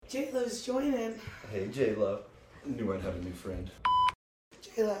J-Lo's joining. Hey, J-Lo. Knew I'd have a new friend.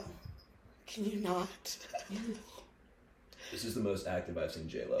 J-Lo, can you not? This is the most active I've seen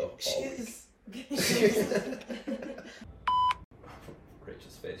J-Lo She all week. is.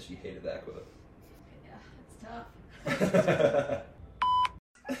 Rachel's face, she hated that quote. Yeah, it's tough.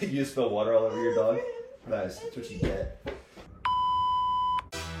 You just spill water all over your dog? Nice, that's what you get.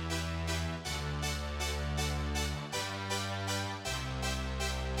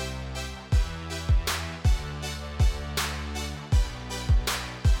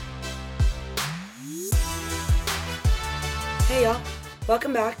 Hey y'all,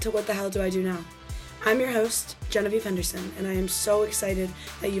 welcome back to What the Hell Do I Do Now? I'm your host, Genevieve Henderson, and I am so excited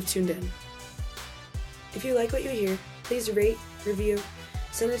that you've tuned in. If you like what you hear, please rate, review,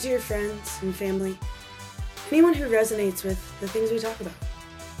 send it to your friends and family, anyone who resonates with the things we talk about.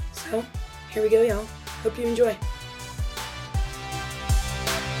 So, here we go y'all. Hope you enjoy.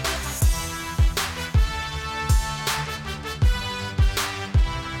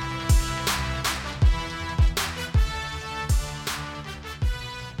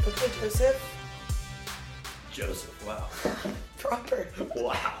 Okay, Joseph, wow. Proper.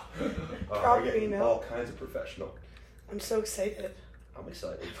 Wow. Proper We're getting email. all kinds of professional. I'm so excited. I'm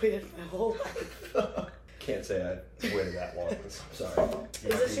excited. I've waited my whole life. Can't say I waited that long. I'm sorry. You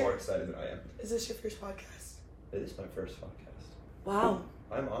might this be more your- excited than I am. Is this your first podcast? It is my first podcast. Wow.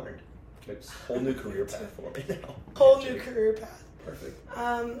 I'm honored. It's a whole new career path for me now. Whole new career path. Perfect.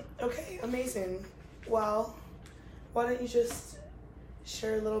 Okay, amazing. Well, why don't you just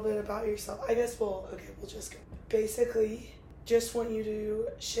share a little bit about yourself? I guess we'll just go. Basically, just want you to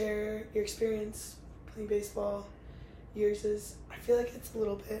share your experience playing baseball. Yours is, I feel like it's a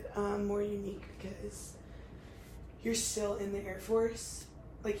little bit more unique because you're still in the Air Force.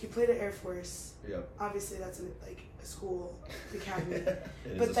 Like, you played at Air Force. Yep. Obviously, that's a school, academy. It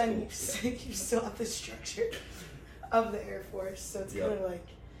is But a then school, you still have the structure of the Air Force. So it's Yep. kind of like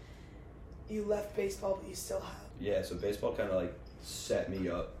you left baseball, but you still have. Yeah, so baseball kind of like set me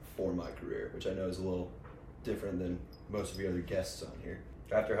up for my career, which I know is a little different than most of the other guests on here.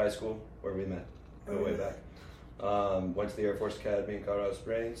 After high school, where we met, go way back. Went to the Air Force Academy in Colorado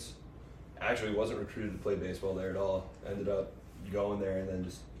Springs. Actually wasn't recruited to play baseball there at all. Ended up going there and then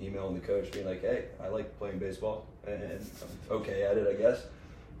just emailing the coach being like, hey, I like playing baseball and I'm okay at it, I guess.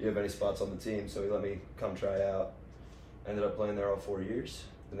 Do you have any spots on the team? So he let me come try out. Ended up playing there all 4 years.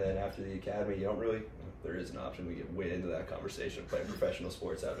 And then after the academy, you don't really, there is an option, we get way into that conversation of playing professional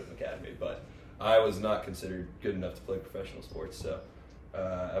sports out of an academy, but I was not considered good enough to play professional sports. So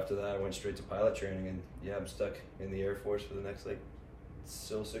after that, I went straight to pilot training, and yeah, I'm stuck in the Air Force for the next,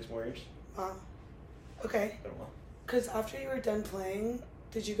 still 6 more years. Wow. Okay. Been a while. Because after you were done playing,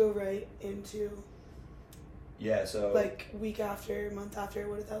 did you go right into, Yeah, so. week after, month after,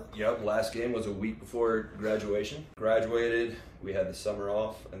 what did that look like? Yep, last game was a week before graduation. Graduated, we had the summer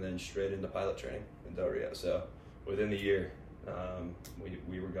off, and then straight into pilot training in Del Rio. So within the year,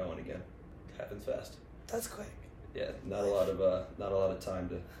 we were going again. Happens fast. That's quick. Yeah, not a lot of time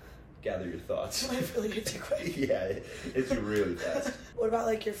to gather your thoughts. Life really gets you quick. Yeah, it's really fast. What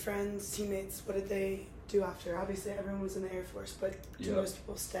about your friends, teammates? What did they do after? Obviously, everyone was in the Air Force, but do Yep. most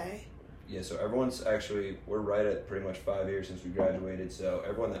people stay? Yeah, so everyone's actually, we're right at pretty much 5 years since we graduated, so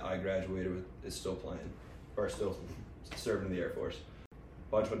everyone that I graduated with is still playing, or still serving in the Air Force.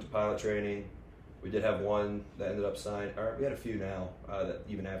 Bunch went to pilot training. We did have one that ended up signing, or we had a few now, that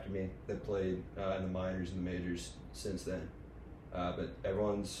even after me, that played in the minors and the majors since then. But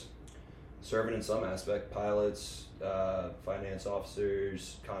everyone's serving in some aspect, pilots, finance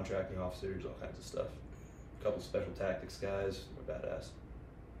officers, contracting officers, all kinds of stuff. A couple special tactics guys, we're badass.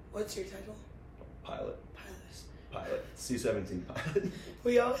 What's your title? Pilot. Pilot. C-17 pilot.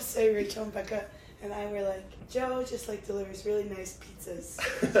 We always say Rachel and Becca and I were like, Joe just delivers really nice pizzas.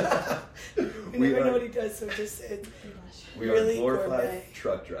 we never know what he does, so just it's We really are glorified gourmet.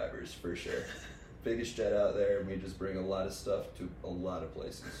 truck drivers for sure. Biggest jet out there, and we just bring a lot of stuff to a lot of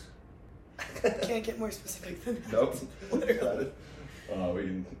places. Can't get more specific than that. Nope. Literally.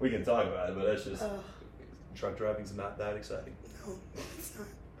 We can talk about it, but that's just Oh, truck driving's not that exciting. no, it's not.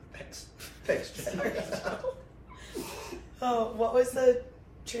 Thanks, Jen. Sorry. Oh, what was the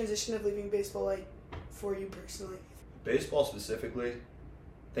transition of leaving baseball like for you personally? Baseball specifically,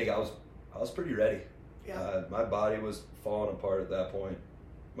 I think I was pretty ready. Yeah. My body was falling apart at that point.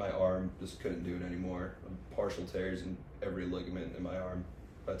 My arm just couldn't do it anymore. Partial tears in every ligament in my arm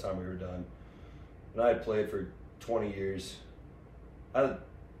by the time we were done. And I had played for 20 years.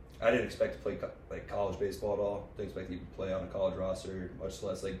 I didn't expect to play college baseball at all. Didn't expect to even play on a college roster, much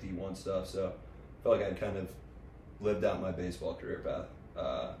less D1 stuff. So I felt like I'd kind of lived out my baseball career path.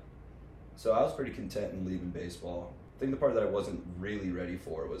 So I was pretty content in leaving baseball. I think the part that I wasn't really ready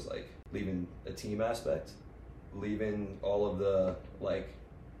for was like leaving a team aspect, leaving all of the like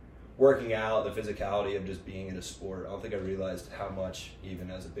working out, the physicality of just being in a sport. I don't think I realized how much,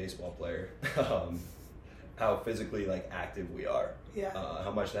 even as a baseball player, how physically like active we are. Yeah. How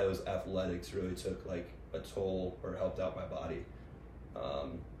much those athletics really took like a toll or helped out my body.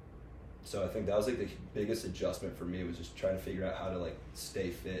 So I think that was like the biggest adjustment for me, was just trying to figure out how to like stay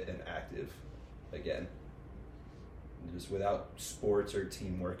fit and active again. Just without sports or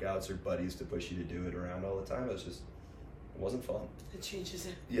team workouts or buddies to push you to do it around all the time, it wasn't fun. It changes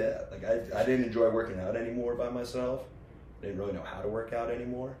it. Yeah, like I didn't enjoy working out anymore by myself. I didn't really know how to work out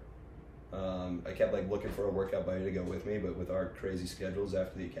anymore. I kept like looking for a workout buddy to go with me, but with our crazy schedules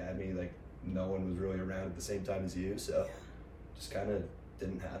after the academy, like no one was really around at the same time as you, so just kind of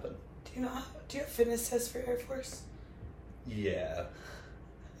didn't happen. Do you have fitness tests for Air Force? Yeah.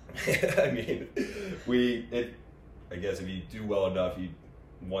 I mean, I guess if you do well enough,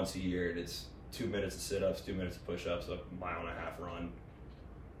 once a year, and it's 2 minutes of sit-ups, 2 minutes of push-ups, a 1.5 mile run,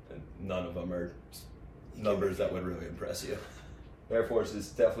 and none of them are numbers that would really impress you. Air Force is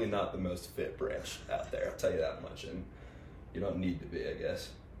definitely not the most fit branch out there, I'll tell you that much, and you don't need to be, I guess,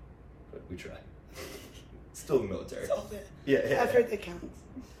 but we try. Still the military. It's all fit. Yeah. Effort that counts.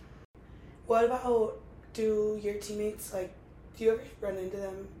 What about, do your teammates, like, do you ever run into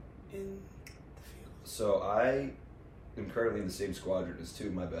them in the field? So I am currently in the same squadron as two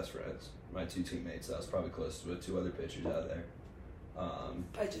of my best friends, my two teammates. I was probably closest with two other pitchers out there.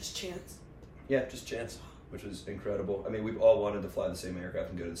 By just chance? Yeah, just chance, which was incredible. I mean, we've all wanted to fly the same aircraft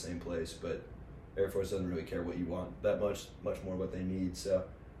and go to the same place, but Air Force doesn't really care what you want that much more what they need. So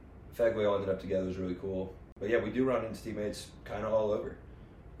the fact we all ended up together was really cool. But yeah, we do run into teammates kind of all over.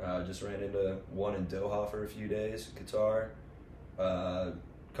 Just ran into one in Doha for a few days, Qatar,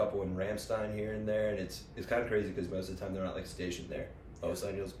 couple in Ramstein here and there, and it's kind of crazy because most of the time they're not like stationed there. All of a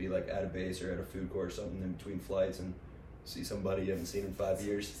sudden you'll just be like at a base or at a food court or something in between flights and see somebody you haven't seen in 5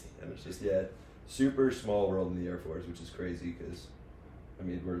 years, and it's just super small world in the Air Force, which is crazy because I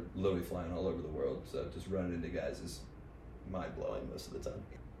mean we're literally flying all over the world, so just running into guys is mind blowing most of the time.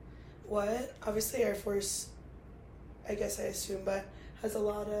 What? Obviously Air Force, I guess I assume, but has a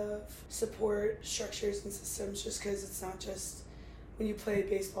lot of support structures and systems, just because it's not just when you play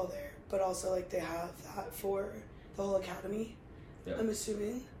baseball there, but also like they have that for the whole academy. Yeah. I'm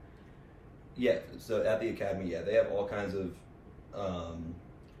assuming. Yeah, so at the academy, they have all kinds of,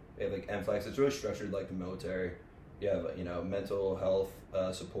 they have like MFLEX. It's really structured like the military. You have, mental health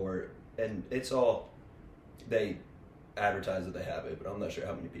support, and it's all, they advertise that they have it, but I'm not sure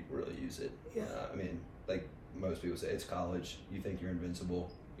how many people really use it. Yeah. I mean, like most people say, it's college. You think you're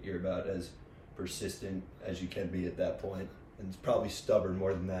invincible. You're about as persistent as you can be at that point, and it's probably stubborn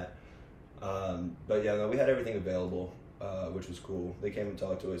more than that. But yeah, no, we had everything available, which was cool. They came and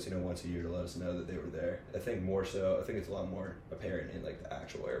talked to us, once a year to let us know that they were there. I think it's a lot more apparent in like the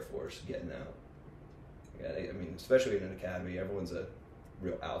actual Air Force getting out. Yeah, I mean, especially in an academy, everyone's a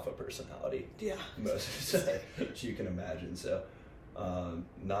real alpha personality. Yeah. Most of the time, which you can imagine. So,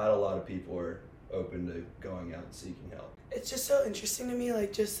 not a lot of people are open to going out and seeking help. It's just so interesting to me,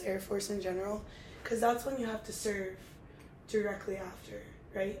 like just Air Force in general, because that's when you have to serve directly after,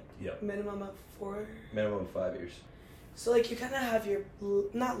 right? Yep. Minimum of 4? Minimum of 5 years. So like you kind of have your,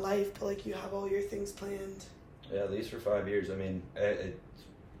 not life, but like you have all your things planned. Yeah, at least for 5 years. I mean, it's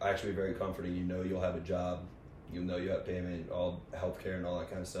actually very comforting. You'll have a job, you have payment, all healthcare and all that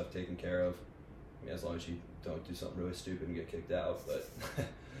kind of stuff taken care of. I mean, as long as you don't do something really stupid and get kicked out, but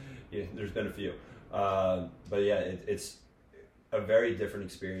yeah, there's been a few. But yeah, it's a very different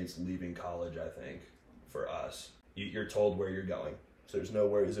experience leaving college, I think, for us. You're told where you're going. So there's no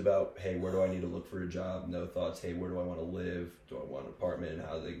worries about, hey, where do I need to look for a job? No thoughts, hey, where do I want to live? Do I want an apartment and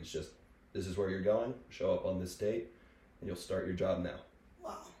housing? It's just, this is where you're going. Show up on this date, and you'll start your job now.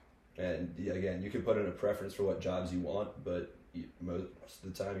 Wow. And again, you can put in a preference for what jobs you want, but most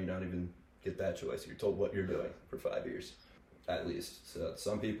of the time you don't even get that choice. You're told what you're doing for 5 years, at least. So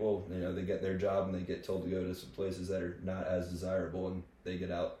some people, they get their job and they get told to go to some places that are not as desirable, and they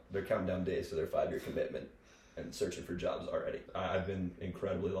get out, they're counting down days to their 5-year commitment and searching for jobs already. I've been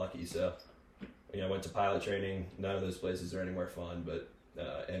incredibly lucky. So, I went to pilot training. None of those places are anywhere fun, but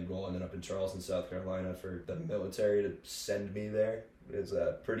end goal ended up in Charleston, South Carolina for the military to send me there. It's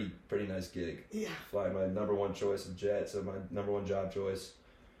a pretty nice gig. Yeah. Flying my number one choice of jet, so my number one job choice.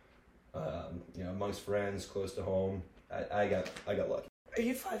 Amongst friends, close to home. I got lucky. Are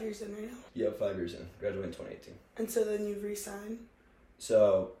you 5 years in right now? Yeah, 5 years in. Graduated in 2018. And so then you re-sign?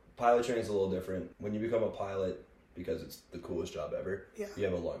 So pilot training is a little different. When you become a pilot, because it's the coolest job ever, you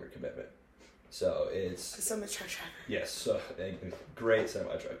have a longer commitment. So A it's semi-truck driver. yes, so a great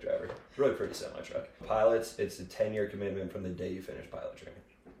semi truck driver, really pretty semi truck. Pilots, it's a 10-year commitment from the day you finish pilot training.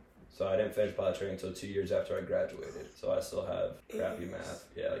 So I didn't finish pilot training until 2 years after I graduated. So I still have crappy math.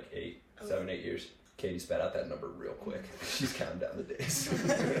 Yeah, like 7, 8 years. Katie spat out that number real quick. She's counting down the days.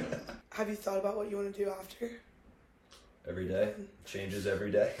 Have you thought about what you want to do after? Every day. Changes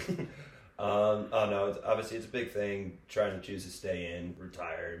every day. Oh no, obviously it's a big thing. Trying to choose to stay in,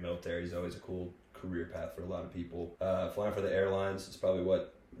 retire. Military is always a cool career path for a lot of people. Flying for the airlines is probably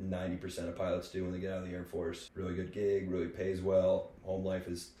what 90% of pilots do when they get out of the Air Force. Really good gig, really pays well. Home life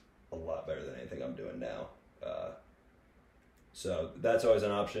is a lot better than anything I'm doing now. So that's always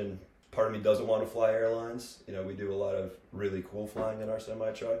an option. Part of me doesn't want to fly airlines. You know, we do a lot of really cool flying in our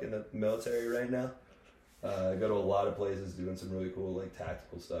semi-truck in the military right now. I go to a lot of places doing some really cool like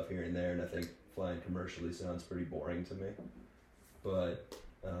tactical stuff here and there, and I think flying commercially sounds pretty boring to me. But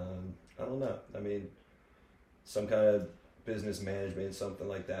I don't know. I mean, some kind of business management, something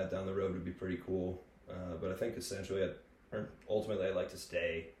like that down the road would be pretty cool. But I think essentially, ultimately, I'd like to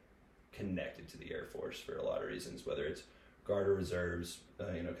stay connected to the Air Force for a lot of reasons, whether it's Guard or Reserves,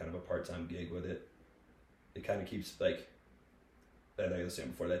 kind of a part-time gig with it. It kind of keeps, like I was saying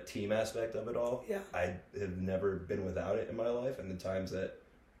before, that team aspect of it all. Yeah. I have never been without it in my life, and the times that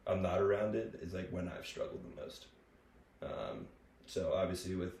I'm not around it is like when I've struggled the most. So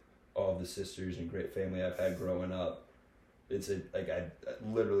obviously with all of the sisters and great family I've had growing up, I've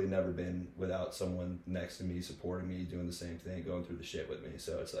literally never been without someone next to me, supporting me, doing the same thing, going through the shit with me.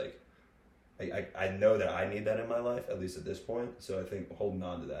 So it's like, I know that I need that in my life, at least at this point. So I think holding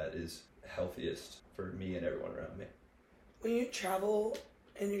on to that is healthiest for me and everyone around me. When you travel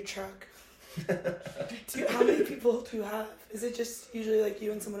in your truck, how many people do you have? Is it just usually like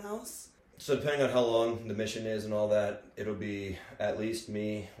you and someone else? So depending on how long the mission is and all that, it'll be at least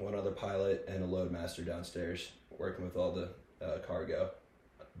me, one other pilot, and a load master downstairs working with all the cargo.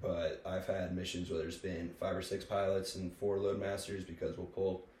 But I've had missions where there's been 5 or 6 pilots and 4 load masters, because we'll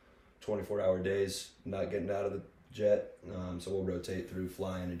pull 24-hour days not getting out of the jet. So we'll rotate through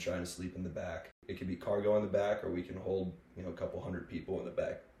flying and trying to sleep in the back. It could be cargo in the back, or we can hold a couple hundred people in the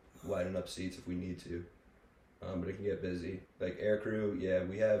back, lighting up seats if we need to. But it can get busy. Like air crew, yeah,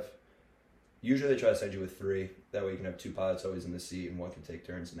 we have. Usually they try to send you with 3. That way you can have 2 pilots always in the seat and one can take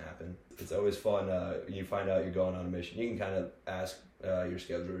turns napping. It's always fun when you find out you're going on a mission. You can kind of ask your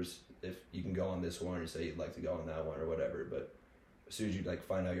schedulers if you can go on this one, or say you'd like to go on that one or whatever. But as soon as you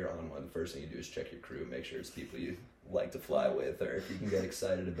find out you're on one, the first thing you do is check your crew, make sure it's people you like to fly with, or if you can get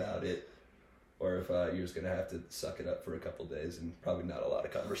excited about it, or if you're just gonna have to suck it up for a couple days and probably not a lot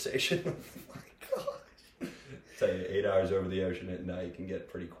of conversation. Oh my god. Tell you, 8 hours over the ocean at night can get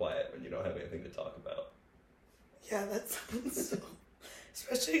pretty quiet when you don't have anything to talk about. Yeah, that sounds so.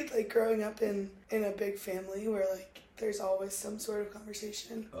 Especially growing up in a big family where there's always some sort of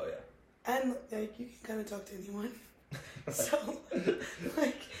conversation. Oh yeah. And you can kind of talk to anyone. So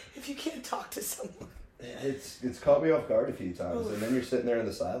if you can't talk to someone. It's caught me off guard a few times, and then you're sitting there in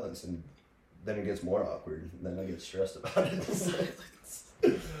the silence, and then it gets more awkward, and then I get stressed about it. Silence.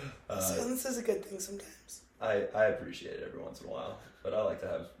 Silence is a good thing sometimes. I appreciate it every once in a while, but I like to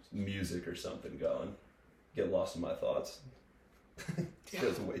have music or something going. Get lost in my thoughts. Yeah.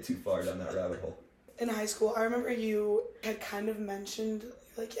 Goes way too far down that rabbit hole. In high school, I remember you had kind of mentioned,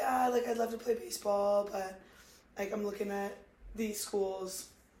 I'd love to play baseball, but I'm looking at these schools.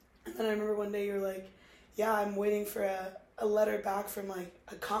 And then I remember one day you were like, yeah, I'm waiting for a letter back from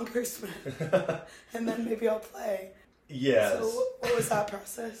a congressman, and then maybe I'll play. Yes. So what was that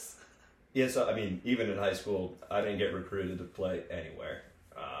process? Yeah, so I mean, even in high school, I didn't get recruited to play anywhere.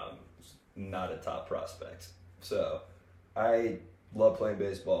 Not a top prospect. So I love playing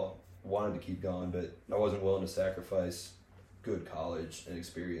baseball, wanted to keep going, but I wasn't willing to sacrifice good college and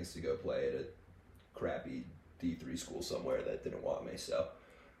experience to go play at a crappy D3 school somewhere that didn't want me. So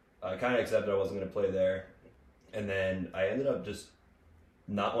I kind of accepted I wasn't going to play there. And then I ended up just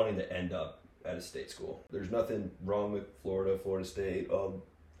not wanting to end up at a state school. There's nothing wrong with Florida State,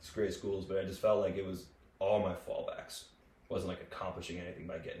 it's great schools, but I just felt like it was all my fallbacks. Wasn't accomplishing anything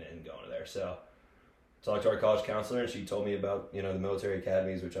by getting in and going there. So talked to our college counselor, and she told me about the military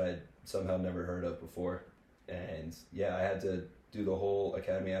academies, which I had somehow never heard of before. And yeah, I had to do the whole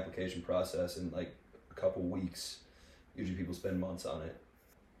academy application process in a couple weeks. Usually people spend months on it.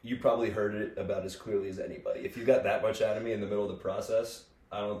 You probably heard it about as clearly as anybody. If you got that much out of me in the middle of the process,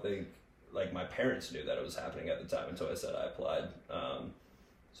 I don't think my parents knew that it was happening at the time until I said I applied.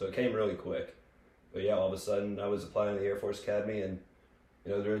 So it came really quick. But yeah, all of a sudden I was applying to the Air Force Academy, and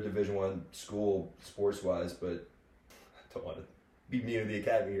they're a Division I school sports wise, but I don't want to be mean to the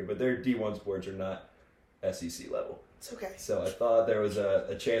academy here, but their D1 sports are not SEC level. It's okay. So I thought there was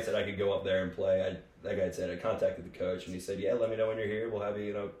a chance that I could go up there and play. Like I said, I contacted the coach, and he said, yeah, let me know when you're here. We'll have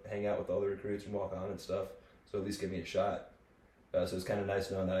you, hang out with all the recruits and walk on and stuff. So at least give me a shot. So it's kind of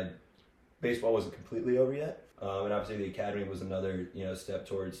nice knowing that baseball wasn't completely over yet. And obviously the academy was another, step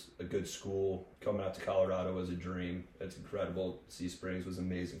towards a good school. Coming out to Colorado was a dream. It's incredible. Sea Springs was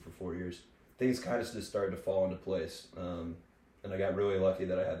amazing for 4 years. Things kind of just started to fall into place. And I got really lucky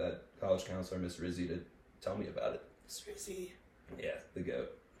that I had that college counselor, Miss Rizzi, to tell me about it. Miss Rizzi. Yeah, the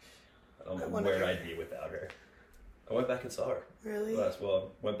GOAT. I don't know where I'd be without her. I went back and saw her. Really?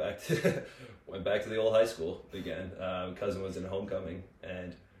 Went back to the old high school again. Cousin was in homecoming,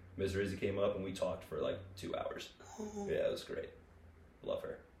 and Ms. Rizzi came up, and we talked for like 2 hours. Oh. Yeah, it was great. Love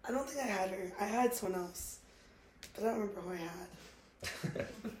her. I don't think I had her. I had someone else, but I don't remember who I had.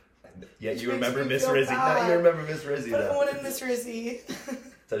 Yeah, Which you remember makes Miss me feel Rizzi. bad. No, you remember Miss Rizzi. But I wanted Miss Rizzi.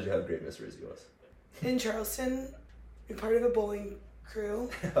 Tells you how great Miss Rizzi was. In Charleston, you're part of a bowling crew.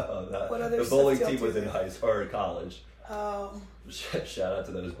 What other the bowling stuff do team y'all was do? in high school or college. Oh. Shout out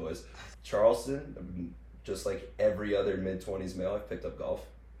to those boys. Charleston, just like every other mid-20s male, I've picked up golf.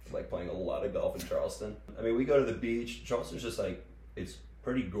 I like playing a lot of golf in Charleston. I mean, we go to the beach. Charleston's just like, it's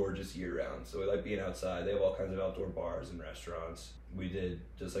pretty gorgeous year-round. So we like being outside. They have all kinds of outdoor bars and restaurants. We did,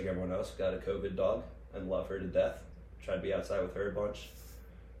 just like everyone else, got a COVID dog and love her to death. Tried to be outside with her a bunch.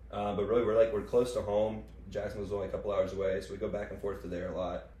 But really, we're close to home. Jacksonville's only a couple hours away, so we go back and forth to there a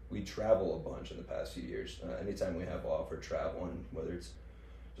lot. We travel a bunch in the past few years. Anytime we have off, we're traveling, whether it's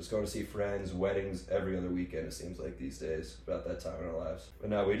just going to see friends, weddings, every other weekend, it seems like these days, about that time in our lives.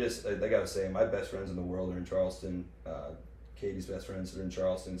 But no, I gotta say, my best friends in the world are in Charleston. Katie's best friends are in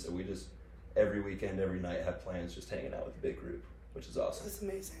Charleston, so we just, every weekend, every night, have plans just hanging out with a big group, which is awesome. That's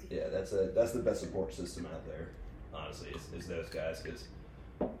amazing. Yeah, that's the best support system out there, honestly, is those guys, because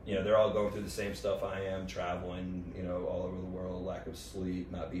they're all going through the same stuff I am, traveling, all over the world, lack of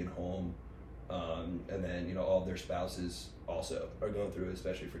sleep, not being home. And then, all of their spouses also are going through it,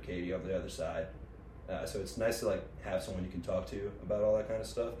 especially for Katie on the other side. So it's nice to have someone you can talk to about all that kind of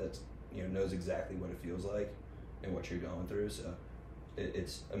stuff that, knows exactly what it feels like and what you're going through. So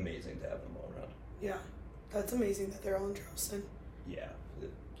it's amazing to have them all around. Yeah, that's amazing that they're all in Charleston. Yeah,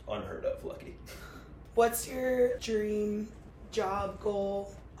 unheard of, lucky. What's your dream job,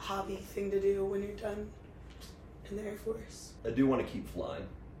 goal, hobby thing to do when you're done in the Air Force? I do want to keep flying.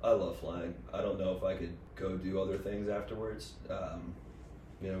 I love flying. I don't know if I could go do other things afterwards.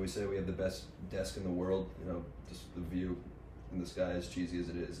 We say we have the best desk in the world. Just the view in the sky, as cheesy as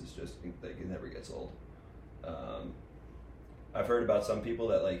it is just like it never gets old. I've heard about some people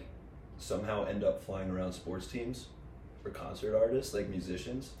that somehow end up flying around sports teams or concert artists, like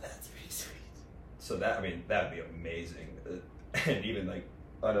musicians. That's pretty sweet. So that'd be amazing. And even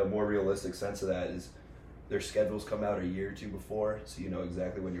on a more realistic sense of that is their schedules come out a year or two before, so you know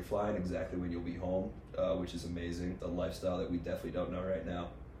exactly when you're flying, exactly when you'll be home, which is amazing. The lifestyle that we definitely don't know right now.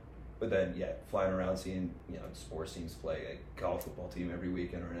 But then, yeah, flying around, seeing sports teams play, a college football team every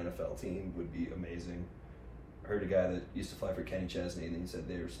weekend or an NFL team would be amazing. I heard a guy that used to fly for Kenny Chesney, and he said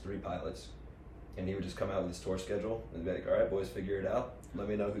there's 3 pilots, and he would just come out with his tour schedule and be like, all right, boys, figure it out. Let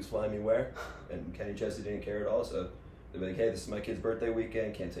me know who's flying me where. And Kenny Chesney didn't care at all, so they'd be like, hey, this is my kid's birthday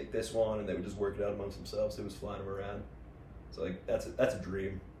weekend, can't take this one, and they would just work it out amongst themselves. Who was flying them around. So that's a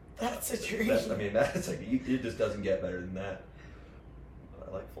dream. That's a dream. That's it just doesn't get better than that. But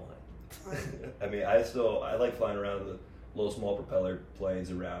I like flying. I like flying around the little small propeller planes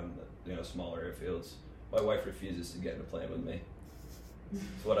around smaller airfields. My wife refuses to get in a plane with me.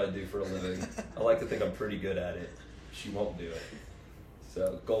 It's what I do for a living. I like to think I'm pretty good at it. She won't do it.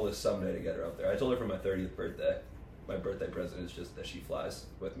 So goal is someday to get her up there. I told her for my 30th birthday. My birthday present is just that she flies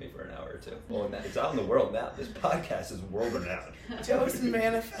with me for an hour or two. Well, it's out in the world now. This podcast is world renowned. Joe's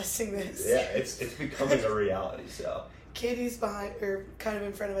manifesting this. Yeah, it's becoming a reality. So Katie's behind, or kind of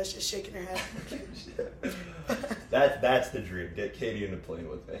in front of us, just shaking her head. That's the dream. Get Katie in a plane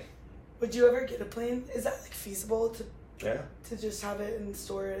with me. Would you ever get a plane? Is that feasible to Yeah. to just have it and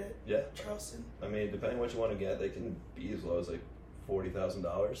store it at Charleston? I mean, depending what you want to get, they can be as low as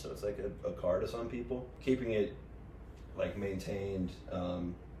 $40,000. So it's like a car to some people. Keeping it maintained,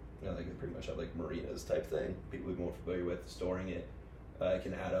 they can pretty much have marinas type thing. People would be more familiar with storing it. It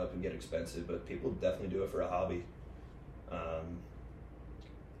can add up and get expensive, but people definitely do it for a hobby.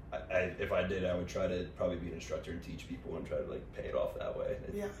 If I did, I would try to probably be an instructor and teach people and try to pay it off that way.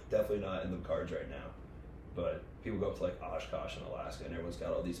 It's definitely not in the cards right now. But people go up to Oshkosh in Alaska, and everyone's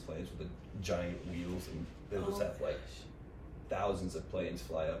got all these planes with the giant wheels, and they'll just have thousands of planes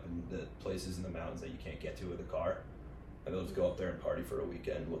fly up in the places in the mountains that you can't get to with a car. and they'll just go up there and party for a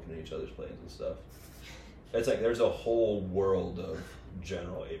weekend, looking at each other's planes and stuff. It's like there's a whole world of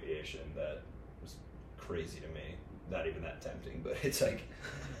general aviation that was crazy to me. Not even that tempting, but it's like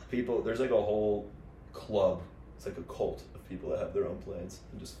people. There's like a whole club. It's like a cult of people that have their own planes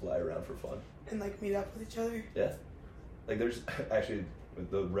and just fly around for fun. And like meet up with each other. Yeah, like there's actually with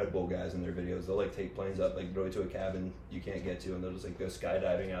the Red Bull guys in their videos, they'll like take planes up like go to a cabin you can't get to, and they'll just like go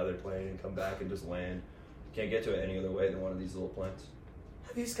skydiving out of their plane and come back and just land. You can't get to it any other way than one of these little planes.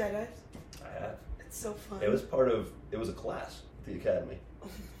 Have you skydived? I have. It's so fun. It was a class at the academy.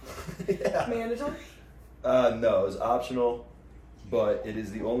 Yeah. Mandatory? No, it was optional, but it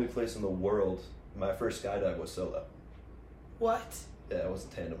is the only place in the world. My first skydive was solo. What? Yeah, I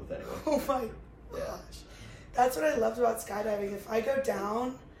wasn't tandem with anyone. Oh my Yeah. gosh. That's what I loved about skydiving. If I go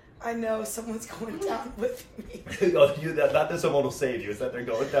down, I know someone's going down with me. No, not that someone will save you, it's that they're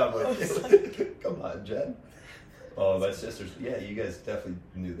going down with you. Come on, Jen. Oh, my sisters. Yeah, you guys definitely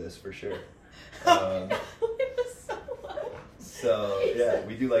knew this for sure. So, yeah,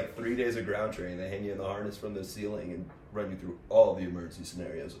 we do like 3 days of ground training. They hang you in the harness from the ceiling and run you through all the emergency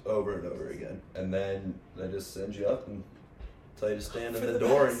scenarios over and over again. And then they just send you up and tell you to stand in the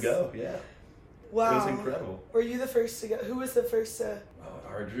door and go. Yeah. Wow. It was incredible. Were you the first to go? Who was the first to?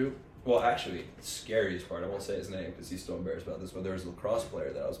 Our group? Well, actually, the scariest part, I won't say his name because he's still embarrassed about this, but there was a lacrosse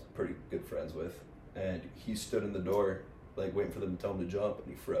player that I was pretty good friends with. And he stood in the door, like, waiting for them to tell him to jump, and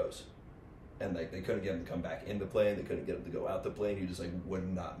he froze. And, like, they couldn't get him to come back in the plane. They couldn't get him to go out the plane. He just, like,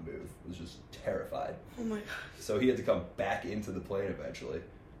 would not move. He was just terrified. Oh, my gosh. So he had to come back into the plane eventually.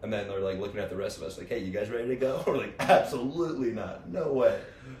 And then they're, like, looking at the rest of us, like, hey, you guys ready to go? We're like, absolutely not. No way.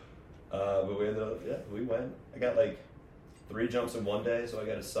 But we ended up, yeah, we went. I got, like, 3 jumps in one day. So I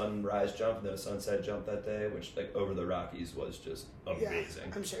got a sunrise jump and then a sunset jump that day, which, like, over the Rockies was just amazing.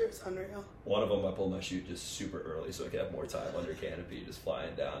 Yeah, I'm sure it was unreal. One of them, I pulled my chute just super early so I could have more time under canopy, just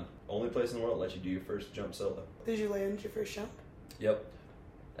flying down. Only place in the world that lets you do your first jump solo. Did you land your first jump? Yep,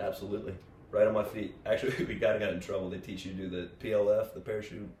 absolutely. Right on my feet. Actually, we got in trouble. They teach you to do the PLF, the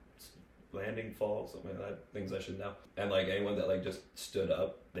parachute landing fall, something like that, things I should know. And like anyone that like just stood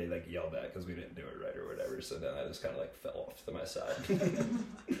up, they like yelled at because we didn't do it right or whatever. So then I just kind of like fell off to my side.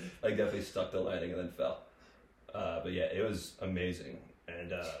 Like definitely stuck the landing and then fell. But yeah, it was amazing.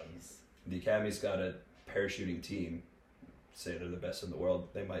 And the Academy's got a parachuting team. Say they're the best in the world.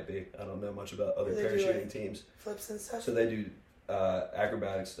 They might be. I don't know much about other parachuting teams. Flips and stuff? So they do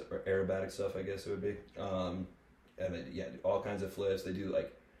acrobatics or aerobatic stuff, I guess it would be. And they do all kinds of flips. They do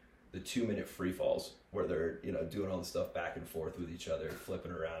like the 2-minute free falls where they're, doing all the stuff back and forth with each other,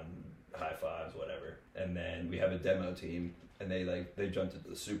 flipping around, high fives, whatever. And then we have a demo team and they jumped into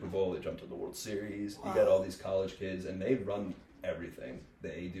the Super Bowl, they jumped into the World Series. Wow. You got all these college kids and they run everything.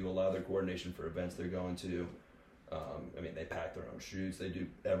 They do a lot of their coordination for events they're going to. They pack their own shoes. They do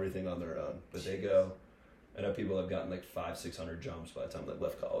everything on their own. But they go. I know people have gotten like 500-600 jumps by the time they've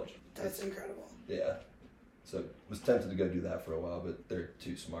left college. That's incredible. Yeah. So I was tempted to go do that for a while, but they're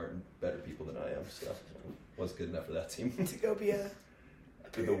too smart and better people than I am. So it wasn't good enough for that team. To go be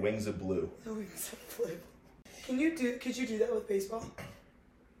to the Wings of Blue. The Wings of Blue. Could you do that with baseball?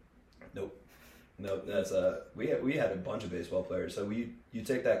 Nope. Nope. That's we had a bunch of baseball players. So you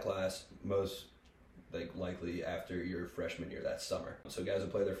take that class most likely after your freshman year that summer. So guys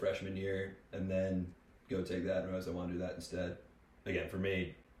would play their freshman year and then go take that and realize I want to do that instead. Again, for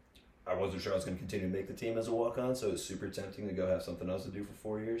me, I wasn't sure I was going to continue to make the team as a walk-on, so it was super tempting to go have something else to do for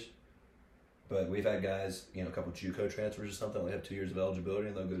 4 years. But we've had guys, a couple JUCO transfers or something, they have 2 years of eligibility,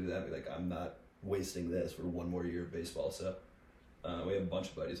 and they'll go do that and be like, I'm not wasting this for 1 more year of baseball. So we have a bunch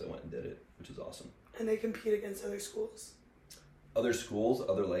of buddies that went and did it, which is awesome. And they compete against other schools? Other schools,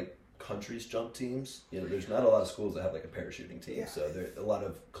 other countries jump teams. There's not a lot of schools that have a parachuting team. Yeah. So there's a lot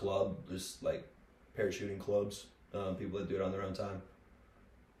of there's parachuting clubs, people that do it on their own time.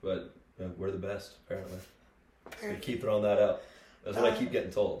 But we're the best, apparently. So keep throwing that out. That's what I keep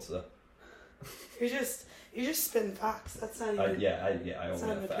getting told. So you just spin facts. That's not even. I only have facts. It's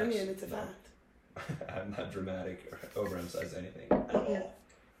not an opinion. It's a fact. I'm not dramatic or overemphasize anything.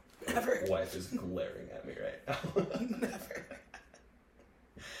 Never. Wife is glaring at me right now. Never.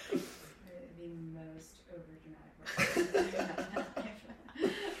 The most overdramatic.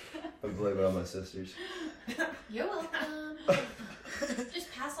 I blame it on my sisters. You're welcome.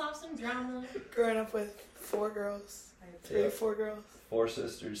 Just pass off some drama. Growing up with 4 girls. 3 or 4 girls. 4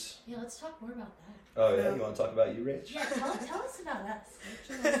 sisters. Yeah, let's talk more about that. Oh, yeah? You want to talk about you, Rach? Yeah, tell us about us.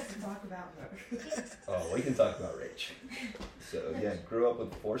 Rachel wants to talk about her. Oh, we can talk about Rach. So, yeah, grew up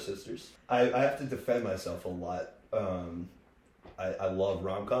with 4 sisters. I have to defend myself a lot. I love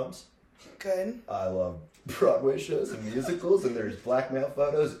rom-coms. Good. I love Broadway shows and musicals, and there's blackmail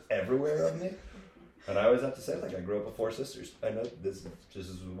photos everywhere of me. And I always have to say, like, I grew up with 4 sisters. I know this just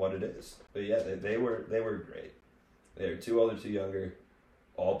is what it is. But yeah, they were great. They were 2 older, 2 younger,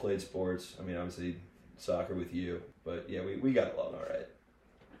 all played sports. I mean, obviously soccer with you, but yeah, we got along all right.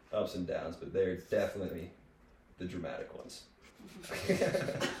 Ups and downs, but they're definitely the dramatic ones.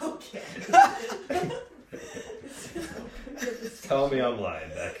 Okay. Tell me I'm lying,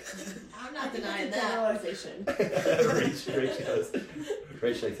 Beck. I'm not denying that. Generalization.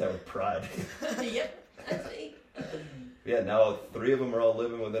 Rachel takes that with pride. Yep, that's me. Yeah, now 3 of them are all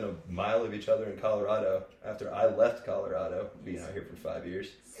living within a mile of each other in Colorado. After I left Colorado, being out here for 5 years.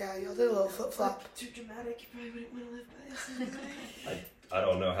 Yeah, y'all did a little flip flop. Too dramatic. You probably wouldn't want to live by the same way. I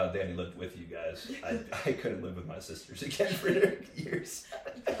don't know how Danny lived with you guys. I couldn't live with my sisters again for years.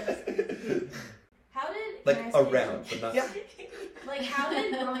 How did Like can I ask you- around, but not. Yeah. Like, how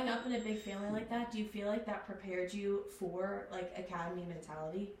did growing up in a big family like that, do you feel like that prepared you for, like, academy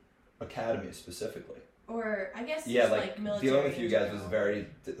mentality? Academy specifically. Or, I guess, Yeah, just, like military dealing with in you guys general. was very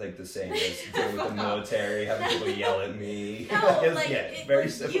like the same as dealing with the military, having people yell at me. No, It was, like, yeah, it, very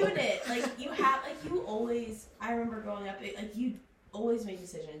like similar. unit. Like, you always, I remember growing up, like, you always make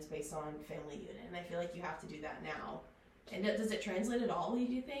decisions based on family unit. And I feel like you have to do that now. And does it translate at all, do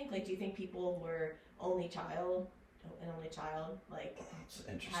you think? Like, do you think people who are an only child, like, It's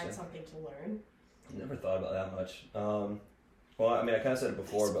had interesting. something to learn? Never thought about that much. Well, I mean, I kind of said it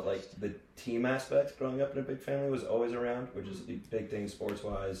before, but like the team aspect growing up in a big family was always around, which is a big thing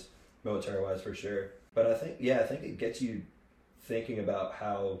sports-wise, military-wise for sure. But I think it gets you thinking about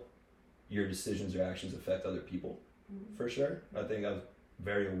how your decisions or actions affect other people, for sure. I think I was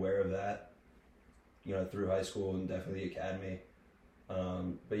very aware of that, through high school and definitely the academy.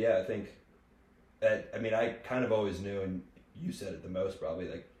 But yeah, I think that, I mean, I kind of always knew, and you said it the most probably,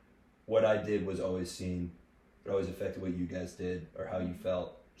 like what I did was always seen. It always affected what you guys did or how you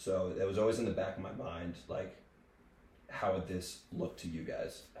felt. So that was always in the back of my mind, like, how would this look to you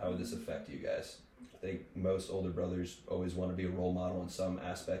guys? How would this affect you guys? I think most older brothers always want to be a role model in some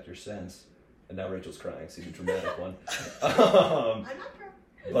aspect or sense. And now Rachel's crying, see the dramatic one. I'm not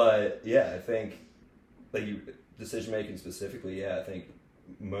proud. But yeah, I think, like, decision making specifically, I think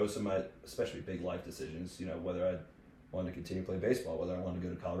most of my, especially big life decisions, whether I wanted to continue to play baseball, whether I wanted to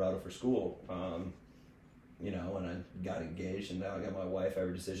go to Colorado for school, when I got engaged and now I got my wife,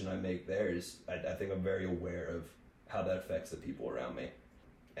 every decision I make there is, I think I'm very aware of how that affects the people around me,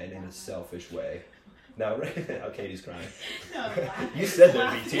 and in a selfish way. Now, Katie's crying. No, I'm laughing. You said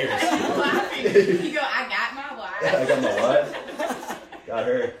there'd be tears. I'm laughing. You go, I got my wife. I got my wife. Got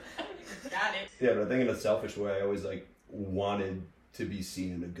her. Got it. Yeah, but I think in a selfish way, I always wanted to be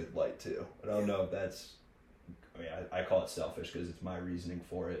seen in a good light too. I don't know if that's, I mean, I call it selfish because it's my reasoning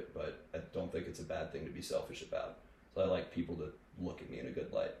for it, but I don't think it's a bad thing to be selfish about. So I like people to look at me in a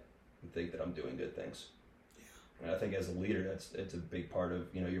good light and think that I'm doing good things. And I think as a leader, it's a big part of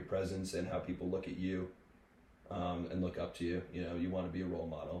your presence and how people look at you, and look up to you. You want to be a role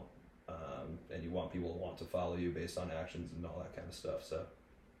model, and you want people to want to follow you based on actions and all that kind of stuff. So,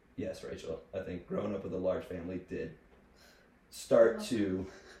 yes, Rachel, I think growing up with a large family did start to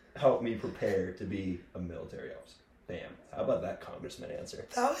help me prepare to be a military officer. Bam! How about that congressman answer?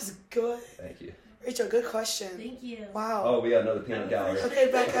 That was good. Thank you. Rachel, good question. Thank you. Wow. Oh, we got another peanut gallery.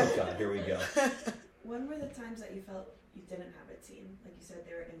 Okay, Becca. Oh God, here we go. When were the times that you felt you didn't have a team? Like you said,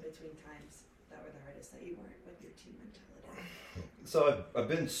 there were in between times that were the hardest, that you weren't with your team mentality. So I've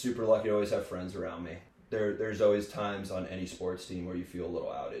been super lucky to always have friends around me. There's always times on any sports team where you feel a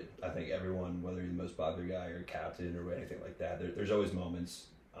little outed. I think everyone, whether you're the most popular guy or captain or anything like that, there's always moments,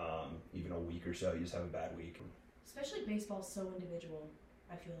 even a week or so, you just have a bad week. Especially baseball's so individual,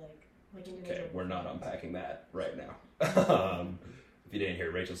 I feel like individual. Okay, we're not unpacking that right now. If you didn't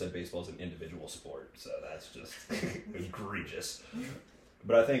hear, Rachel said baseball is an individual sport, so that's just egregious.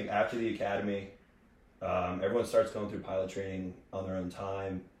 But I think after the academy, everyone starts going through pilot training on their own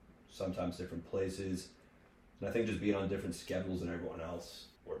time, sometimes different places. And I think just being on different schedules than everyone else,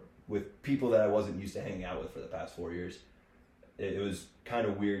 or with people that I wasn't used to hanging out with for the past 4 years, it was kind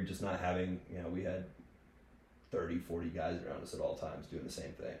of weird just not having, we had 30, 40 guys around us at all times doing the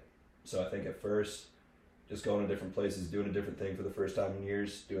same thing. So I think at first, just going to different places, doing a different thing for the first time in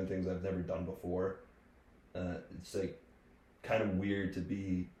years, doing things I've never done before. It's kind of weird to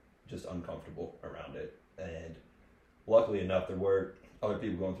be just uncomfortable around it. And luckily enough, there were other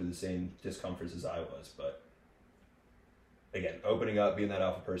people going through the same discomforts as I was. But again, opening up, being that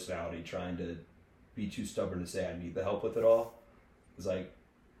alpha personality, trying to be too stubborn to say I need the help with it all, is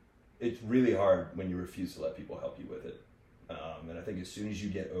it's really hard when you refuse to let people help you with it. And I think as soon as you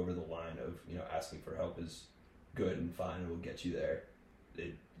get over the line of, asking for help is good and fine and will get you there,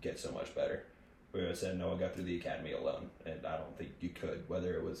 it gets so much better. Where I said Noah got through the academy alone, and I don't think you could,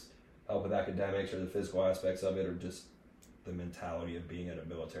 whether it was help with academics or the physical aspects of it, or just the mentality of being at a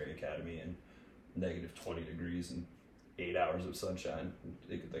military academy and negative 20 degrees and 8 hours of sunshine.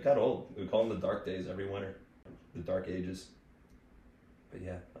 They got old. We call them the dark days every winter, the dark ages. But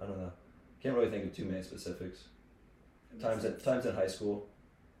yeah, I don't know. Can't really think of too many specifics. Times in high school,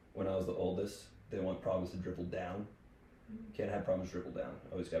 when I was the oldest, they want problems to dribble down. Can't have problems dribble down.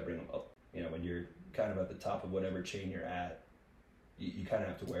 Always got to bring them up. When you're kind of at the top of whatever chain you're at, you kind of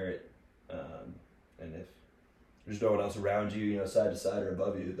have to wear it. And if there's no one else around you, side to side or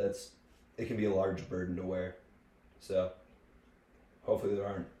above you, it can be a large burden to wear. So hopefully there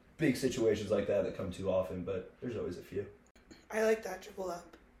aren't big situations like that come too often, but there's always a few. I like that, dribble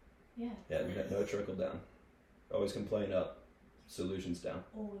up. Yeah. Yeah, no trickle down. Always complain up, solutions down.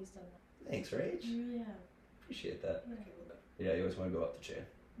 Always done that. Thanks, Rach. You really have. Appreciate that. Yeah. Yeah, you always want to go up the chain.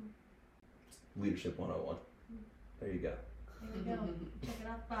 Leadership 101. There you go. There we go. Check it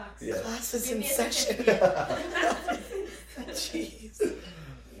out, box. Yeah. Class is Give in me a session. certificate. Jeez.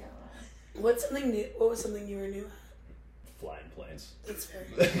 Yeah. What was something you were new at? Flying planes. That's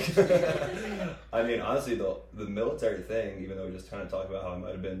fair. I mean, honestly, the military thing, even though we just kind of talked about how I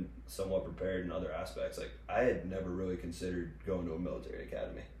might have been somewhat prepared in other aspects, like I had never really considered going to a military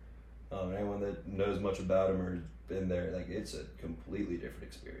academy. Anyone that knows much about them or been there, like it's a completely different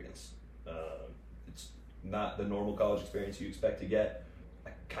experience. It's not the normal college experience you expect to get. I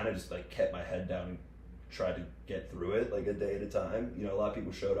kind of just kept my head down and tried to get through it a day at a time. A lot of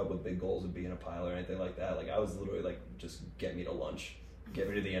people showed up with big goals of being a pilot or anything like that. I was literally just get me to lunch, get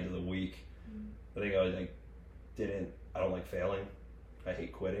me to the end of the week. I think I was I don't like failing. I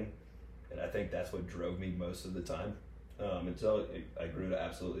hate quitting. And I think that's what drove me most of the time. Until I grew to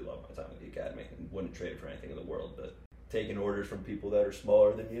absolutely love my time at the academy and wouldn't trade it for anything in the world. But taking orders from people that are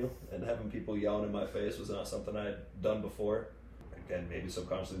smaller than you and having people yelling in my face was not something I had done before. Again, maybe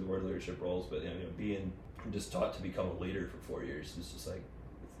subconsciously the word leadership roles, but being just taught to become a leader for 4 years is just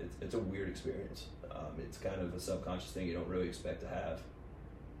it's a weird experience. It's kind of a subconscious thing you don't really expect to have.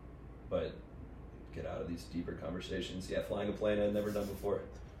 But get out of these deeper conversations. Yeah, flying a plane I'd never done before.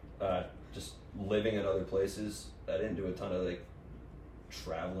 Just living in other places. I didn't do a ton of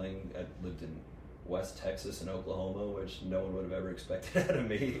traveling. I lived in West Texas and Oklahoma, which no one would have ever expected out of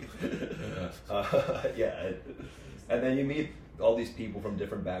me. And then you meet all these people from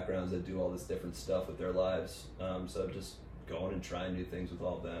different backgrounds that do all this different stuff with their lives. So just going and trying new things with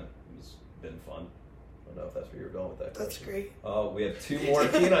all of them has been fun. I don't know if that's where you're going with that That's question. great. Oh, we have 2 more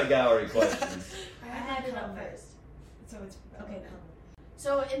peanut gallery questions. I I had it up comment. first. So it's Okay, no.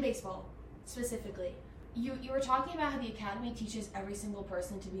 So in baseball, specifically, you were talking about how the academy teaches every single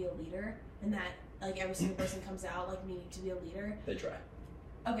person to be a leader, and that every single person comes out needing to be a leader. They try.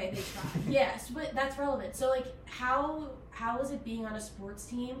 Okay, they try. Yes, but that's relevant. So how is it being on a sports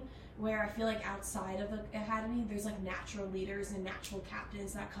team where I feel outside of the academy there's natural leaders and natural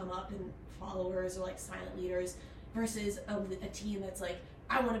captains that come up and followers or silent leaders versus a team that's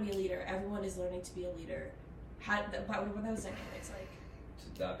I want to be a leader. Everyone is learning to be a leader. What were those dynamics like?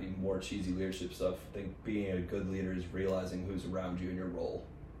 To not be more cheesy leadership stuff, I think being a good leader is realizing who's around you and your role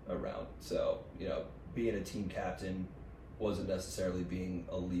around. So, being a team captain wasn't necessarily being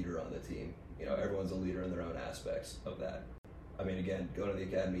a leader on the team. Everyone's a leader in their own aspects of that. I mean, again, going to the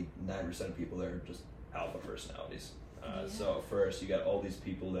academy, 9% of people there are just alpha personalities. So at first, you got all these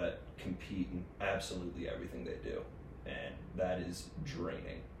people that compete in absolutely everything they do, and that is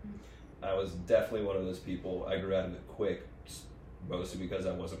draining. I was definitely one of those people. I grew out of it quick, mostly because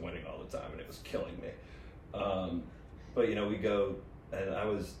I wasn't winning all the time, and it was killing me. But we go, and I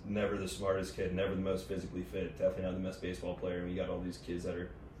was never the smartest kid, never the most physically fit, definitely not the best baseball player. And we got all these kids that are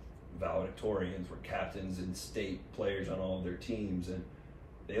valedictorians, were captains and state players on all of their teams, and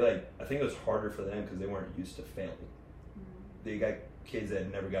they I think it was harder for them because they weren't used to failing. They got kids that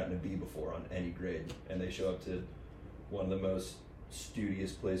had never gotten a B before on any grade, and they show up to one of the most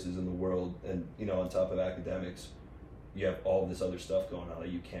studious places in the world, and on top of academics, you have all this other stuff going on that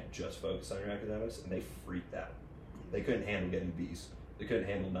you can't just focus on your academics, and they freaked out. They couldn't handle getting B's. They couldn't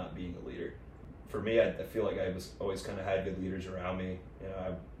handle not being a leader. For me, I feel like I was always kind of had good leaders around me.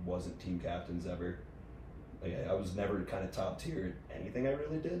 I wasn't team captains ever. I was never kind of top tier at anything I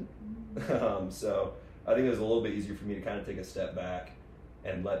really did. So I think it was a little bit easier for me to kind of take a step back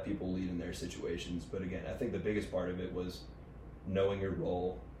and let people lead in their situations. But again, I think the biggest part of it was knowing your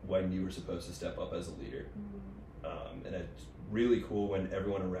role, when you were supposed to step up as a leader. And it's really cool when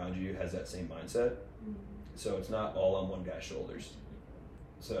everyone around you has that same mindset. So it's not all on one guy's shoulders.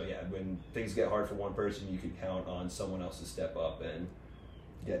 So yeah, when things get hard for one person, you can count on someone else to step up and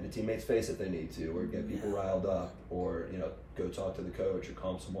get in the teammate's face if they need to, or get people riled up, or go talk to the coach or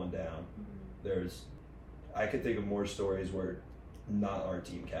calm someone down. I could think of more stories where not our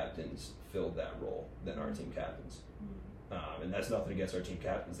team captains filled that role than our team captains. And that's nothing against our team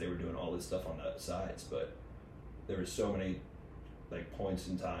captains. They were doing all this stuff on the sides, but there were so many points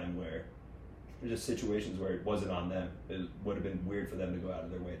in time where there's just situations where it wasn't on them. It would have been weird for them to go out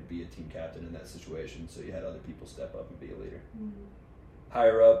of their way to be a team captain in that situation, so you had other people step up and be a leader.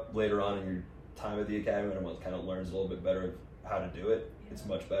 Higher up, later on in your time at the academy, when everyone kind of learns a little bit better of how to do it, it's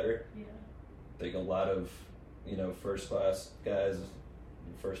much better. I think a lot of first class guys,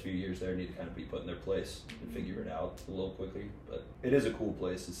 the first few years there, need to kind of be put in their place and figure it out a little quickly. But it is a cool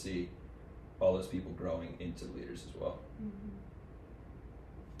place to see all those people growing into leaders as well.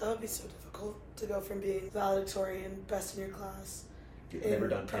 That would be so difficult to go from being valedictorian, best in your class. You've never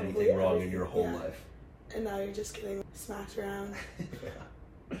done anything wrong in your whole life. And now you're just getting smacked around.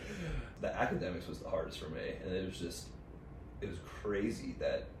 The academics was the hardest for me, and it was crazy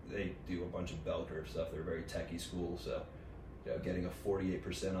that they do a bunch of bell curve stuff. They're a very techie school, so getting a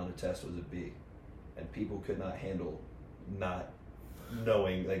 48% on a test was a B, and people could not handle not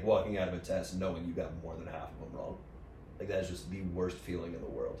knowing, walking out of a test knowing you got more than half of them wrong. That's just the worst feeling in the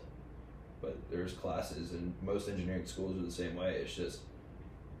world. But there's classes, and most engineering schools are the same way. It's just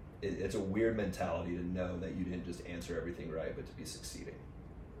it's a weird mentality to know that you didn't just answer everything right, but to be succeeding.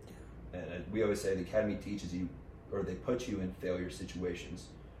 And we always say the academy teaches you, or they put you in failure situations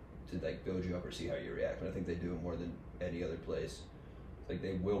to build you up or see how you react. And I think they do it more than any other place.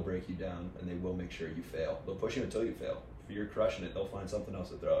 They will break you down, and they will make sure you fail. They'll push you until you fail. If you're crushing it, they'll find something else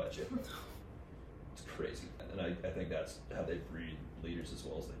to throw at you. It's crazy. And I think that's how they breed leaders as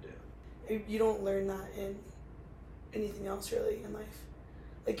well as they do. You don't learn that in anything else really in life.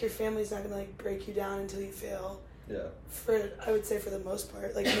 Your family's not gonna break you down until you fail. Yeah. I would say for the most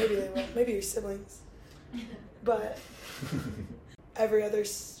part. Maybe they will. Maybe your siblings. But every other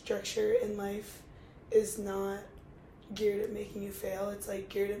structure in life is not geared at making you fail. It's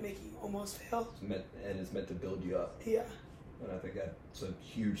geared at making you almost fail. It's meant to build you up. Yeah. And I think that's a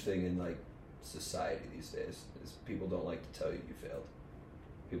huge thing in society these days, is people don't like to tell you you failed.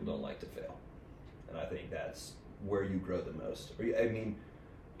 People don't like to fail. And I think that's where you grow the most.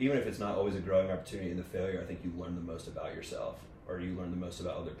 Even if it's not always a growing opportunity in the failure, I think you learn the most about yourself, or you learn the most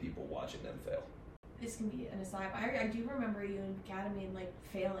about other people watching them fail. This can be an aside. I do remember you in academy and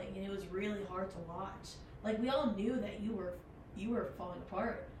failing, and it was really hard to watch. We all knew that you were falling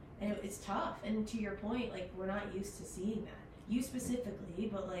apart, and it's tough. And to your point, we're not used to seeing that. You specifically,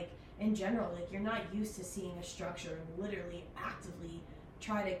 but in general, you're not used to seeing a structure literally actively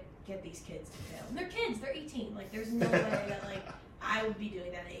try to get these kids to fail. And they're kids. They're 18. There's no way that I would be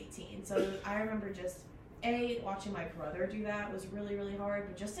doing that at 18. So I remember just watching my brother do that was really, really hard.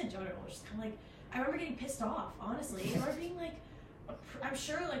 But just in general, just kind of I remember getting pissed off, honestly. I remember being I'm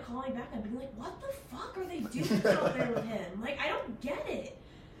sure calling back and being what the fuck are they doing out there with him? I don't get it.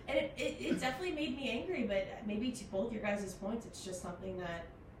 And it definitely made me angry, but maybe to both your guys' points, it's just something that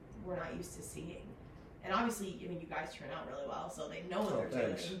we're not used to seeing. And obviously, you guys turn out really well, so they know what they're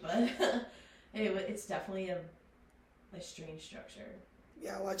doing. But anyway, it's definitely a strange structure.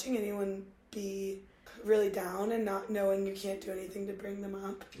 Yeah, watching anyone be really down and not knowing you can't do anything to bring them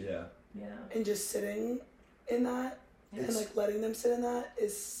up. Yeah. Yeah. And just sitting in that and letting them sit in that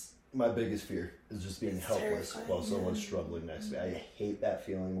is... My biggest fear is just being helpless terrifying. while someone's struggling next to me. I hate that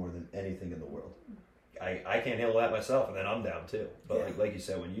feeling more than anything in the world. I can't handle that myself, and then I'm down too. But like you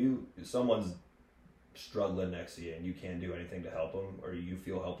said, when someone's struggling next to you and you can't do anything to help them, or you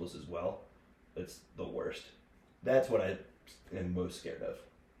feel helpless as well, it's the worst. That's what I am most scared of,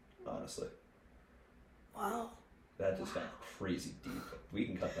 honestly. Wow. That just got crazy deep. We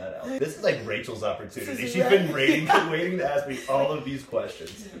can cut that out. This is Rachel's opportunity. She's right. been waiting to ask me all of these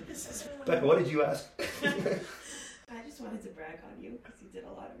questions. Becca, what did you ask? I just wanted to brag on you because you did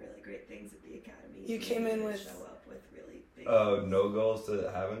a lot of really great things at the academy. You came in with... show up with really big No goals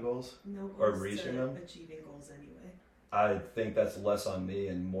to having goals? No goals or reaching to them? achieving goals anyway. I think that's less on me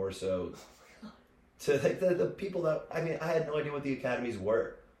and more so to the people that... I had no idea what the academies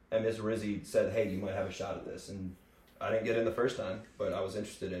were. And Ms. Rizzi said, hey, you might have a shot at this. And I didn't get in the first time, but I was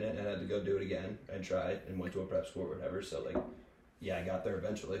interested in it and had to go do it again and try it and went to a prep school or whatever. So, I got there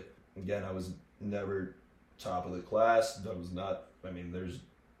eventually. Again, I was never top of the class. I was not... there's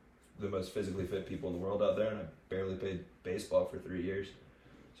the most physically fit people in the world out there, and I barely played baseball for 3 years.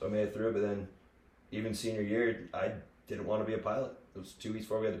 So I made it through, but then even senior year, I didn't want to be a pilot. It was 2 weeks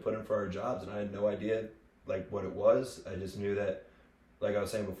before we had to put in for our jobs, and I had no idea like what it was. I just knew that, like I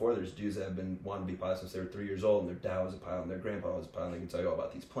was saying before, there's dudes that have been wanting to be pilots since they were 3 years old, and their dad was a pilot, and their grandpa was a pilot, and they can tell you all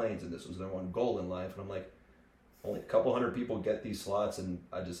about these planes, and this was their one goal in life. And I'm like, only a couple hundred people get these slots, and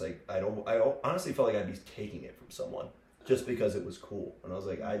I just like, I honestly felt like I'd be taking it from someone just because it was cool. And I was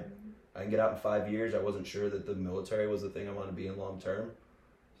like, I can get out in 5 years. I wasn't sure that the military was the thing I wanted to be in long term.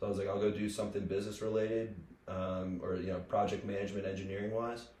 So I was like, I'll go do something business related, or, you know, project management, engineering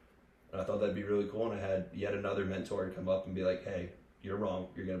wise. And I thought that'd be really cool. And I had yet another mentor come up and be like, hey, you're wrong.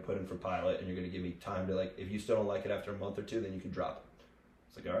 You're going to put in for pilot, and you're going to give me time to, like, if you still don't like it after a month or two, then you can drop it.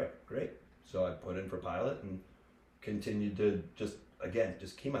 It's like, all right, great. So I put in for pilot and continued to just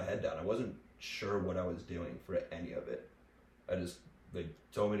keep my head down. I wasn't sure what I was doing for any of it. I just, they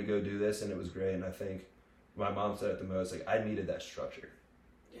told me to go do this, and it was great. And I think my mom said it the most, like, I needed that structure.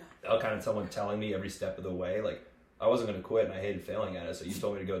 Yeah. Kind of someone telling me every step of the way, like, I wasn't going to quit, and I hated failing at it. So you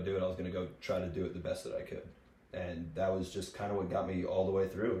told me to go do it. I was going to go try to do it the best that I could. And that was just kind of what got me all the way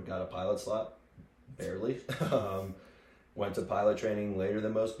through. Got a pilot slot, barely. Went to pilot training later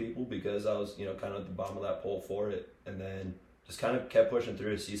than most people because I was, you know, kind of at the bottom of that pole for it. And then just kind of kept pushing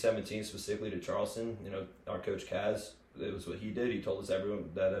through. C-17 specifically to Charleston. You know, our coach Kaz, it was what he did. He told us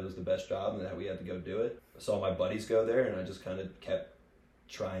everyone that it was the best job and that we had to go do it. I saw my buddies go there, and I just kind of kept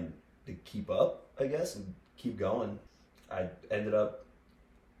trying to keep up, I guess, and keep going. I ended up,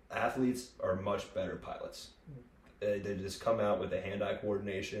 athletes are much better pilots. They just come out with the hand-eye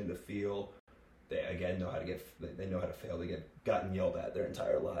coordination, the feel. They, again, know how to fail. They get gotten yelled at their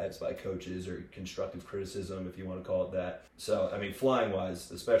entire lives by coaches or constructive criticism, if you want to call it that. So, I mean,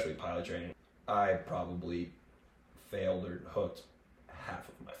 flying-wise, especially pilot training, I probably failed or hooked half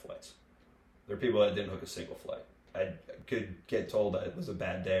of my flights. There are people that didn't hook a single flight. I could get told that it was a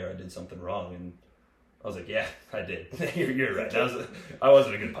bad day or I did something wrong, and I was like, yeah, I did. You're right. I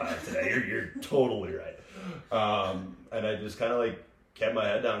wasn't a good pilot today. You're totally right. And I just kind of like kept my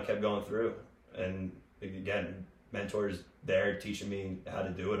head down, kept going through. And again, mentors there teaching me how to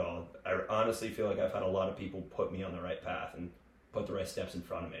do it all. I honestly feel like I've had a lot of people put me on the right path and put the right steps in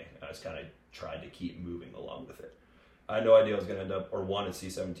front of me. I just kind of tried to keep moving along with it. I had no idea I was going to end up or wanted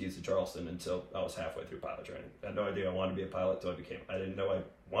C-17s to Charleston until I was halfway through pilot training. I had no idea I wanted to be a pilot until I didn't know I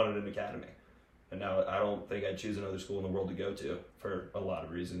wanted an academy. And now I don't think I'd choose another school in the world to go to for a lot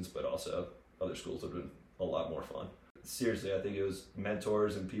of reasons, but also other schools have been a lot more fun. Seriously, I think it was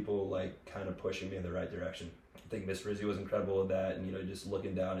mentors and people like kind of pushing me in the right direction. I think Miss Rizzi was incredible at that, and, you know, just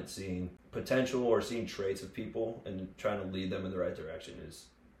looking down at seeing potential or seeing traits of people and trying to lead them in the right direction is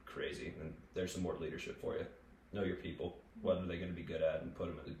crazy. And there's some more leadership for you. Know your people, what are they going to be good at, and put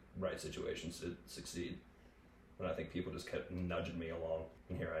them in the right situations to succeed. And I think people just kept nudging me along,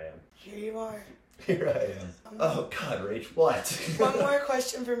 and here I am. Here you are. Here I am. Oh God, Rach, what? One more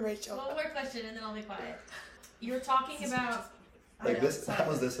question from Rachel. One more question, and then I'll be quiet. You were talking about How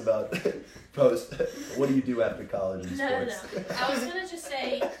was this about post? What do you do after college in sports? No. I was gonna just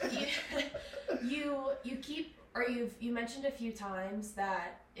say you keep, or you mentioned a few times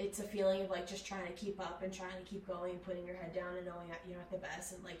that it's a feeling of like just trying to keep up and trying to keep going, putting your head down and knowing that you're not the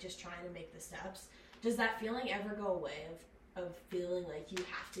best and like just trying to make the steps. Does that feeling ever go away of feeling like you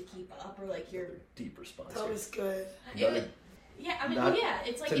have to keep up or like you're deep response? That was good. Yeah, I mean,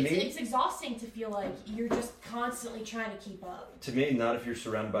 it's like it's exhausting to feel like you're just constantly trying to keep up. To me, not if you're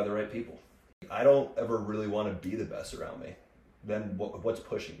surrounded by the right people. I don't ever really want to be the best around me. Then what's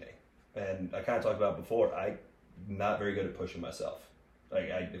pushing me? And I kind of talked about before, I'm not very good at pushing myself.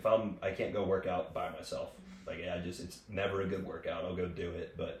 Like I can't go work out by myself. Like it's never a good workout. I'll go do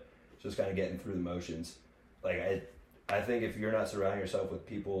it, but just kind of getting through the motions. Like I think if you're not surrounding yourself with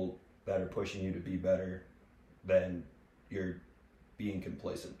people that are pushing you to be better, then you're being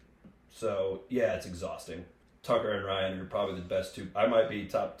complacent. So yeah, it's exhausting. Tucker and Ryan are probably the best two. I might be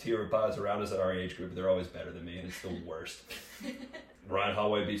top tier of pilots around us at our age group, but they're always better than me, and it's the worst. Ryan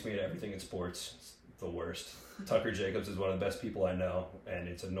Holloway beats me at everything in sports. It's the worst. Tucker Jacobs is one of the best people I know, and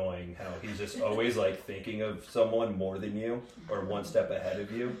it's annoying how he's just always like thinking of someone more than you or one step ahead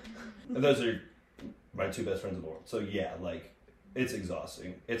of you. And those are my two best friends in the world. So yeah, like it's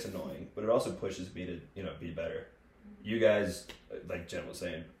exhausting. It's annoying, but it also pushes me to, you know, be better. You guys, like Jen was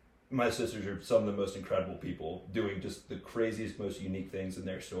saying, my sisters are some of the most incredible people doing just the craziest, most unique things in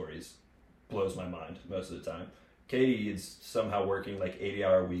their stories. Blows my mind most of the time. Katie is somehow working like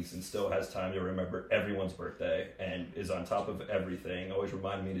 80-hour weeks and still has time to remember everyone's birthday and is on top of everything, always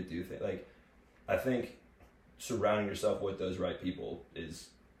reminding me to do things. Like, I think surrounding yourself with those right people is,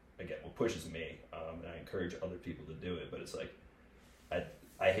 again, what pushes me, and I encourage other people to do it, but it's like,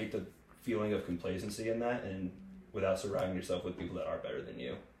 I hate the feeling of complacency in that, and without surrounding yourself with people that are better than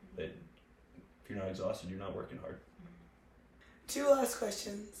you. If you're not exhausted, you're not working hard. 2 last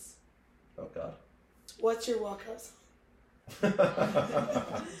questions. Oh God. What's your walkout song?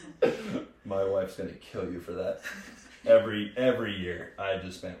 My wife's gonna kill you for that. Every year, I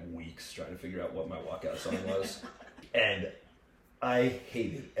just spent weeks trying to figure out what my walkout song was, and I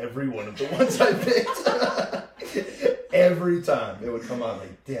hated every one of the ones I picked. Every time it would come on,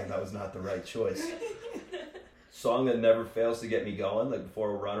 like, damn, that was not the right choice. Song that never fails to get me going, like before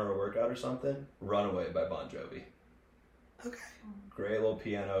a run or a workout or something. "Runaway" by Bon Jovi. Okay. Great little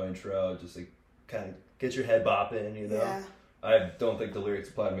piano intro, just like kind of get your head bopping, you know. Yeah. I don't think the lyrics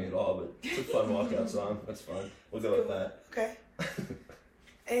apply to me at all, but it's a fun walkout song. That's fun. We'll go with that. Okay.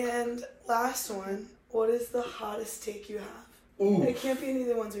 And last one, what is the hottest take you have? Ooh, It can't be any of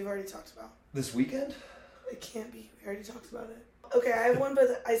the ones we've already talked about. this weekend? It can't be. We already talked about it. Okay, I have one,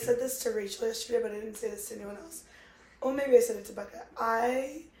 but I said this to Rachel yesterday, but I didn't say this to anyone else. Oh, maybe I said it to Becca.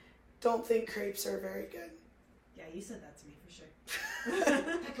 I don't think crepes are very good. Yeah, you said that to me for sure.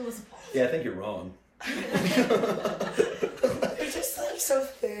 Becca was appalled. Yeah, I think you're wrong. They're just like so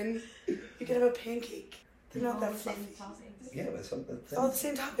thin. You could have a pancake. They're not that fluffy. Yeah, but something. It's all the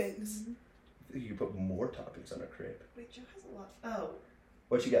same toppings. You could put more toppings on a crepe. Wait, Joe has a lot. Oh,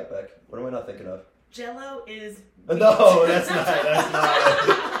 What you got, Beck? What am I not thinking of? Jell-O is. No, that's not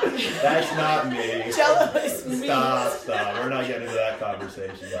That's not me. Jell-O is meat. Stop. We're not getting into that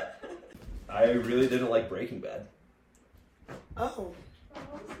conversation. I really didn't like Breaking Bad. Oh,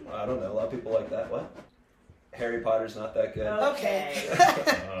 I don't know. A lot of people like that. What? Harry Potter's not that good. okay.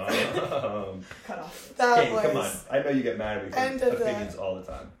 Cut off. That Kate, was. come on. I know you get mad at me End for of that. opinions all the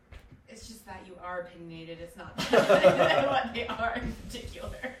time. It's just that you are opinionated. It's not what they are in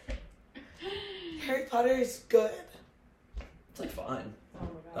particular. Harry Potter is good. It's like fine. Oh my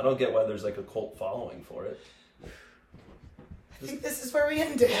god. I don't get why there's like a cult following for it. I think this is where we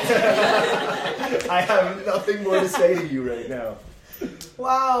end it. I have nothing more to say to you right now.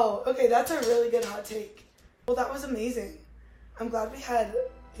 Wow. Okay, that's a really good hot take. Well, that was amazing. I'm glad we had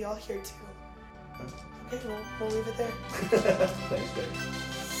y'all here too. Okay, we'll leave it there. Thanks, Jake.